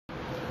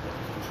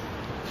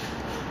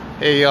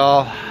Hey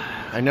y'all,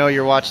 I know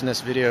you're watching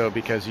this video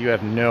because you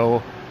have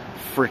no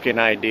freaking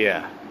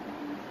idea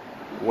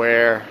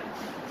where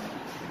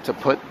to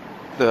put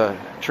the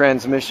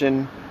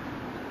transmission,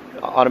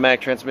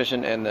 automatic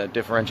transmission, and the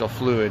differential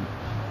fluid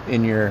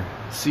in your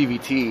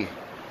CVT,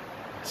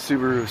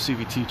 Subaru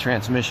CVT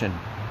transmission.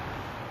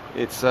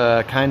 It's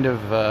a kind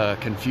of a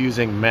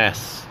confusing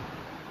mess,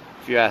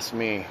 if you ask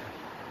me.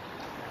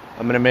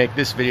 I'm gonna make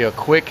this video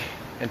quick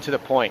and to the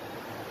point.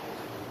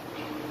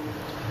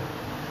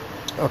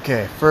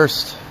 Okay,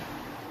 first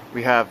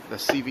we have the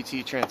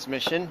CVT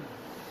transmission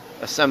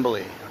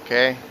assembly,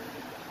 okay?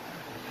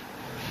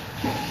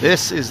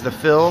 This is the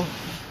fill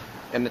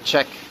and the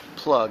check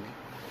plug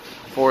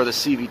for the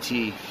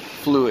CVT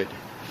fluid,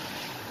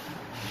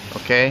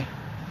 okay?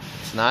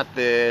 It's not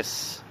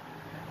this,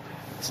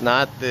 it's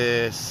not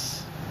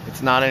this,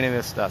 it's not any of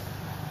this stuff.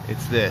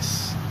 It's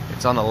this.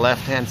 It's on the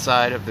left-hand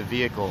side of the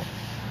vehicle,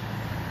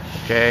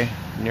 okay?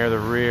 Near the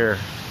rear.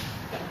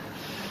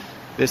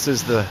 This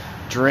is the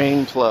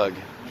drain plug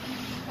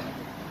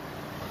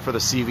for the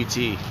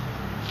CVT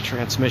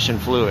transmission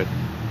fluid,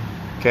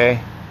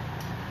 okay?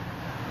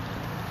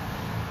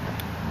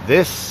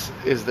 This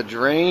is the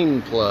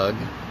drain plug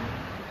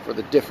for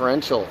the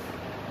differential.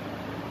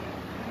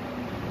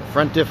 The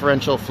front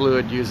differential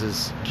fluid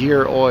uses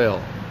gear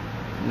oil,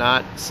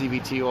 not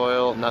CVT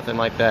oil, nothing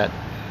like that.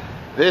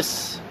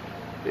 This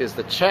is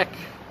the check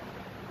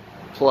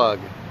plug.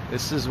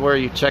 This is where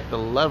you check the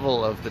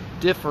level of the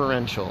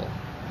differential,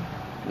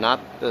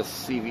 not the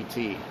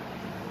CVT.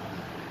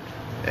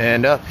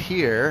 And up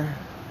here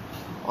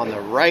on the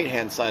right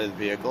hand side of the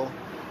vehicle,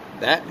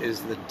 that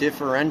is the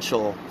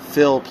differential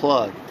fill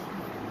plug,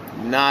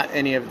 not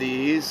any of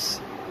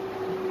these,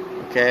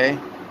 okay?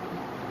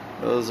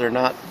 Those are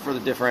not for the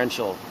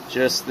differential,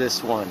 just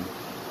this one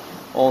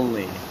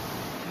only,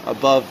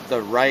 above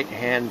the right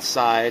hand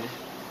side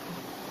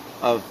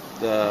of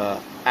the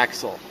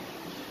axle,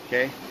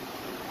 okay?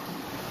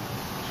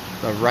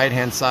 The right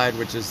hand side,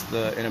 which is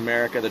the, in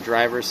America, the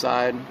driver's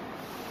side.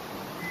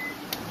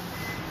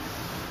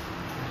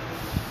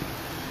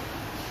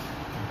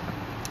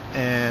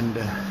 And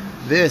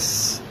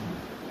this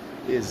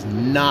is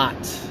not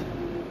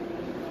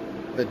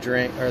the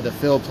drain or the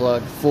fill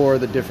plug for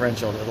the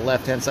differential. The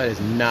left hand side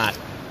is not.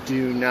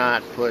 Do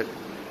not put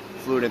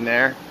fluid in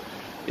there.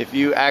 If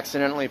you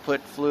accidentally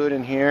put fluid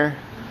in here,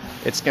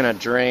 it's gonna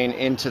drain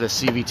into the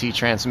CVT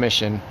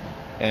transmission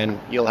and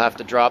you'll have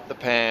to drop the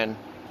pan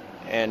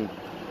and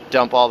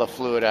dump all the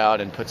fluid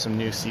out and put some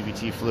new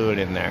CVT fluid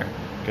in there,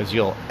 because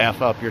you'll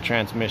F up your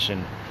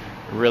transmission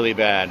really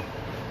bad.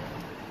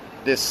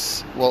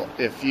 This, well,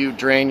 if you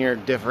drain your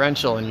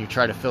differential and you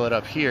try to fill it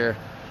up here,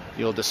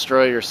 you'll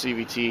destroy your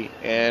CVT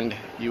and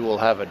you will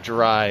have a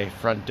dry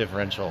front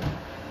differential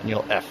and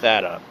you'll F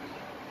that up.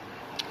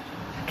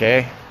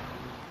 Okay,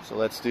 so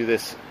let's do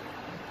this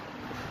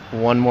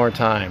one more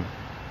time.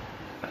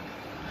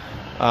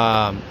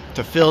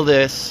 To fill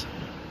this,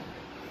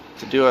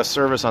 to do a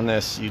service on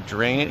this, you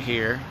drain it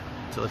here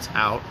till it's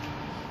out.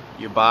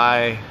 You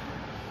buy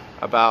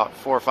about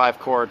 4 or 5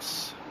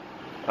 quarts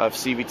of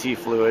CVT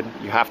fluid.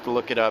 You have to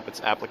look it up.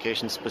 It's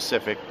application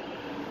specific.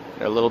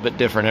 They're a little bit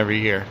different every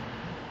year,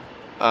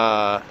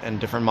 and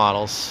different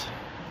models.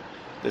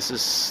 This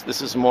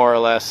is more or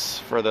less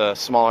for the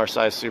smaller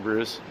size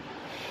Subarus.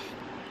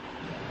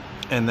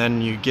 And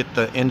then you get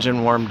the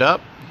engine warmed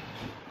up.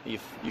 You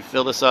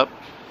fill this up.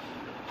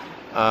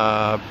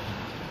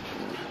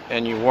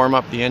 And you warm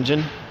up the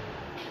engine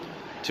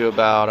to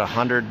about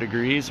 100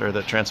 degrees, or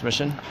the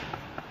transmission,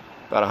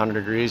 about 100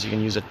 degrees. You can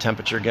use a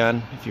temperature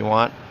gun if you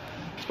want.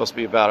 It's supposed to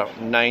be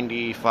about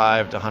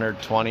 95 to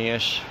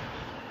 120-ish.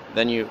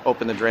 Then you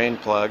open the drain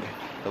plug,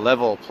 the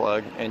level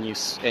plug, and you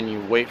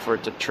wait for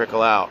it to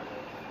trickle out.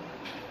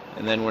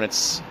 And then when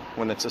it's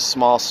a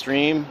small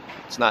stream,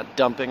 it's not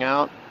dumping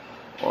out,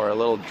 or a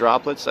little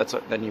droplets,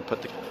 then you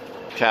put the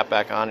cap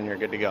back on and you're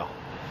good to go.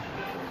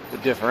 The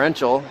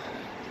differential,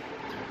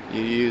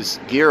 you use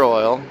gear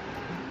oil,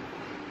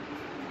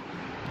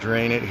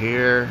 drain it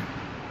here.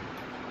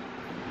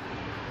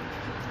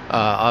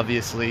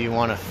 Obviously you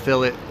want to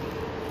fill it,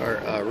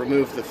 or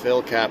remove the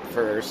fill cap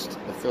first,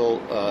 the fill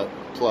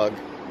plug.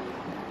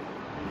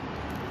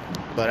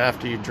 But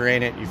after you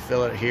drain it, you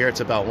fill it here.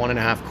 It's about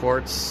 1.5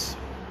 quarts.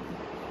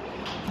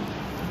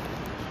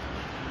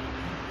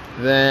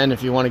 Then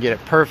if you want to get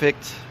it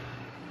perfect,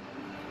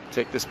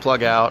 take this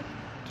plug out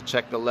to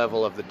check the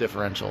level of the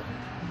differential,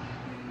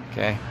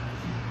 okay?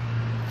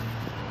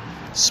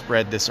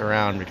 Spread this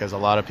around because a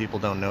lot of people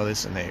don't know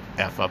this and they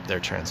F up their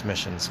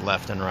transmissions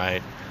left and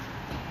right.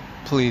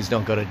 Please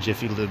don't go to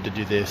Jiffy Lube to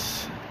do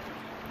this.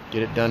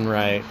 Get it done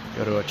right.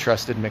 Go to a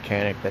trusted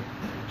mechanic that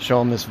show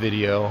them this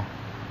video.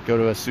 Go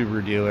to a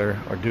Subaru dealer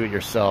or do it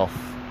yourself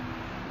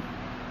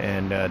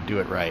and do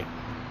it right.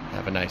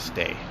 Have a nice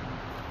day.